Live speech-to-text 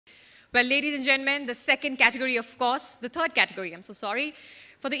Well, ladies and gentlemen, the second category, of course, the third category, I'm so sorry,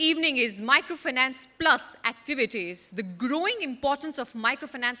 for the evening is Microfinance Plus Activities. The growing importance of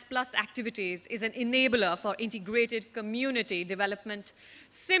Microfinance Plus Activities is an enabler for integrated community development,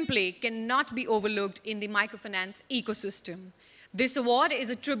 simply cannot be overlooked in the microfinance ecosystem. This award is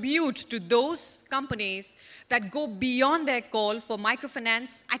a tribute to those companies that go beyond their call for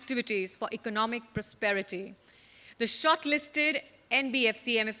microfinance activities for economic prosperity. The shortlisted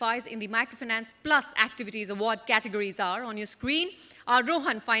NBFC MFIs in the Microfinance Plus Activities Award categories are, on your screen, are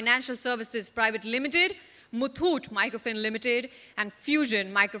Rohan Financial Services Private Limited, Muthoot Microfin Limited, and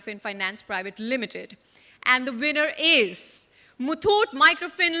Fusion Microfin Finance Private Limited. And the winner is Muthoot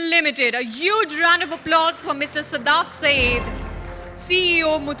Microfin Limited. A huge round of applause for Mr. Sadaf Sayeed,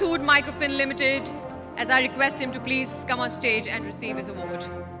 CEO Muthoot Microfin Limited, as I request him to please come on stage and receive his award.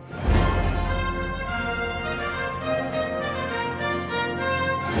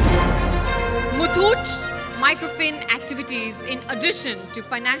 Muthoot Microfin activities, in addition to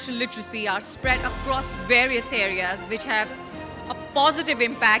financial literacy, are spread across various areas which have a positive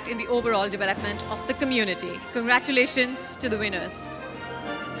impact in the overall development of the community. Congratulations to the winners.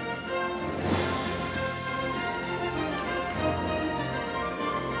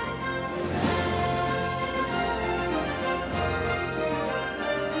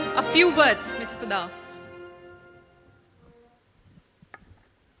 A few words, Mr. Sadaf.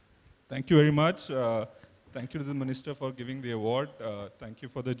 Thank you very much. Thank you to the Minister for giving the award. Thank you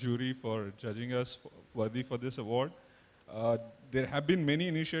for the jury for judging us worthy for this award. There have been many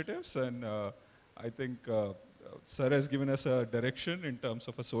initiatives, and I think Sir has given us a direction in terms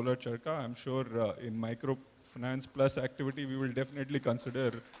of a solar charka. I'm sure in Microfinance Plus activity, we will definitely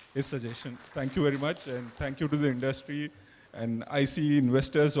consider his suggestion. Thank you very much, and thank you to the industry. And I see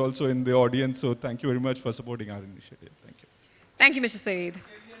investors also in the audience, so thank you very much for supporting our initiative. Thank you. Thank you, Mr. Sayeed.